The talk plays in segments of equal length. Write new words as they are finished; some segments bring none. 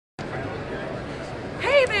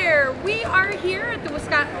Hey there! We are here at the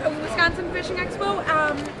Wisconsin Fishing Expo,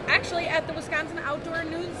 actually at the Wisconsin Outdoor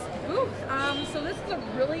News booth. So this is a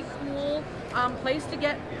really cool place to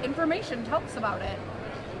get information. Tell us about it.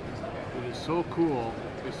 It is so cool.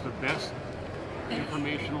 It's the best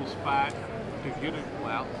informational spot to get it.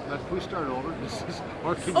 Well, let's we start over. This is,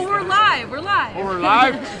 oh, we're live. We're live. Oh, we're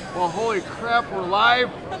live. Well, holy crap, we're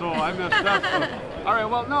live. So I messed up. So, all right.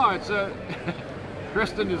 Well, no, it's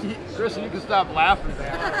Kristen, you can stop laughing.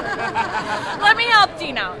 Let me help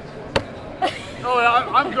Dean out. Oh,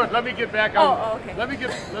 I'm good. Let me get back on. Oh, okay. Let me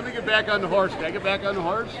get back on the horse. Can I get back on the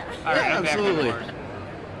horse? Yeah. All right, I'm Absolutely. back on the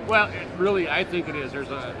horse. Well, really, I think it is.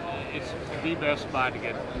 It's the best spot to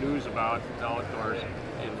get news about the outdoors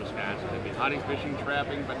in Wisconsin. I mean, hunting, fishing,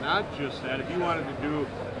 trapping, but not just that. If you wanted to do,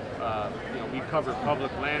 we cover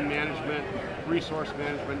public land management, resource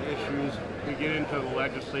management issues. We get into the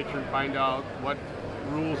legislature and find out what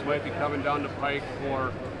rules might be coming down the pike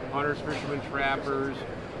for hunters, fishermen, trappers.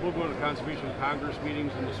 We'll go to Conservation Congress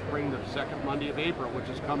meetings in the spring, the second Monday of April, which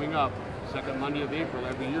is coming up. Second Monday of April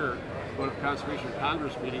every year. Go to Conservation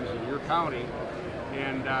Congress meetings in your county,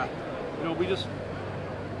 and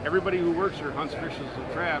everybody who works here hunts, fishes,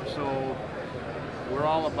 and traps. So we're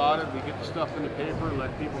all about it. We get the stuff in the paper,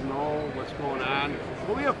 let people know what's going on.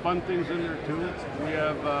 But we have fun things in there too. We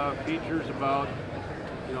have features about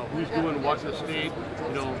who's doing what in the state.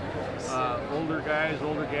 Older guys,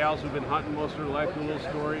 older gals who've been hunting most of their life, do a little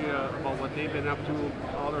story about what they've been up to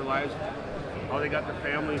all their lives, how they got their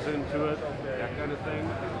families into it, that kind of thing.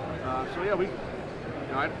 So yeah,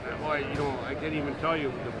 I can't even tell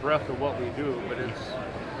you the breadth of what we do, but it's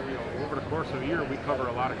over the course of a year we cover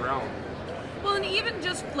a lot of ground. Well, and even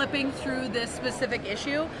just flipping through this specific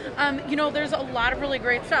issue, there's a lot of really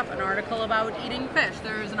great stuff. An article about eating fish.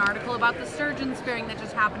 There's an article about the sturgeon spearing that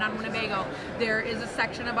just happened on Winnebago. There is a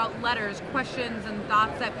section about letters, questions, and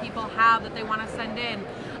thoughts that people have that they want to send in.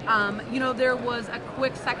 There was a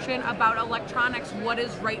quick section about electronics, what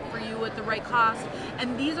is right for you at the right cost.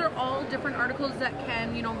 And these are all different articles that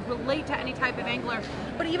can, relate to any type of angler.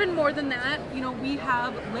 But even more than that, we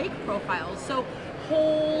have lake profiles. So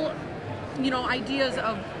whole ideas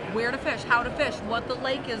of where to fish, how to fish, what the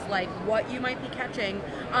lake is like, what you might be catching,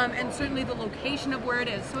 and certainly the location of where it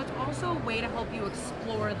is. So it's also a way to help you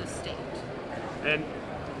explore the state. And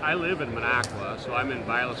I live in Minocqua, so I'm in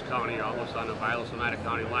Vilas County, almost on the Vilas-Oneida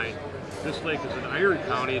County line. This lake is in Iron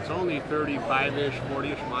County. It's only 35-ish,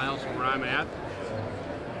 40-ish miles from where I'm at.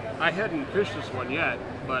 I hadn't fished this one yet,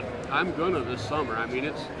 but I'm gonna this summer. I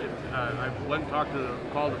mean, I went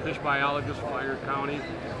and called the fish biologist from Iron County.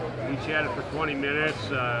 We chatted for 20 minutes,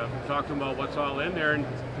 talked to him about what's all in there. And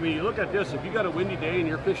I mean, you look at this, if you got a windy day and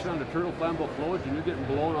you're fishing on the turtle flammable flowage and you're getting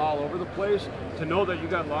blown all over the place, to know that you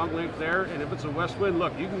got long length there, and if it's a west wind,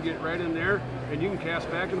 look, you can get right in there and you can cast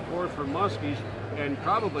back and forth for muskies and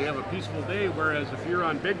probably have a peaceful day, whereas if you're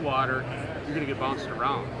on big water, you're gonna get bounced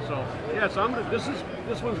around. So yeah,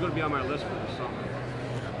 this one's gonna be on my list for this summer.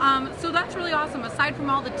 So that's really awesome. Aside from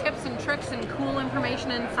all the tips and tricks and cool information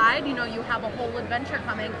inside, you have a whole adventure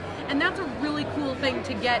coming, and that's a really cool thing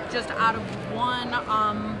to get just out of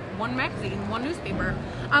one magazine, one newspaper.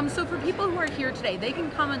 So for people who are here today, they can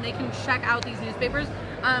come and they can check out these newspapers.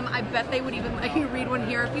 I bet they would even let you read one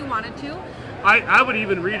here if you wanted to. I would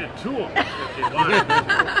even read it to them if they wanted.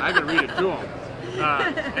 I could read it to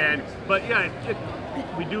them. But yeah,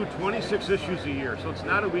 we do 26 issues a year, so it's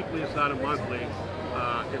not a weekly, it's not a monthly.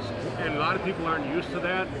 And a lot of people aren't used to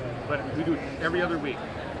that, but we do every other week.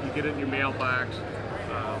 You get it in your mailbox.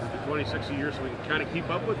 We do 26 a year, so we can kind of keep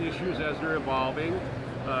up with issues as they're evolving.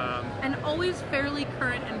 And always fairly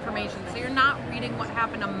current information, so you're not reading what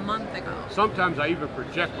happened a month ago. Sometimes I even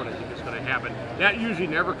project what I think is going to happen. That usually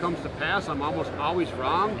never comes to pass. I'm almost always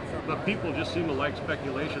wrong, but people just seem to like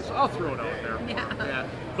speculation, so I'll throw it out there. Yeah.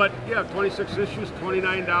 But yeah, 26 issues,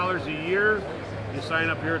 $29 a year. You sign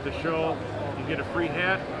up here at the show, you get a free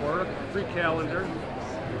hat or a free calendar,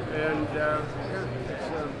 and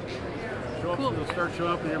it'll start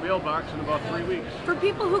showing up in your mailbox in about 3 weeks. For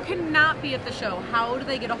people who cannot be at the show, how do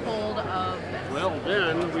they get a hold of this? Well,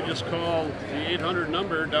 then we just call the 800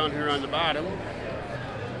 number down here on the bottom.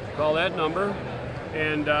 Call that number,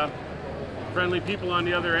 and friendly people on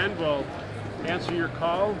the other end will answer your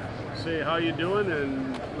call, say how you doing,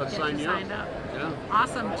 and let's sign you up. Signed up. Yeah.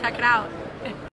 Awesome. Check it out.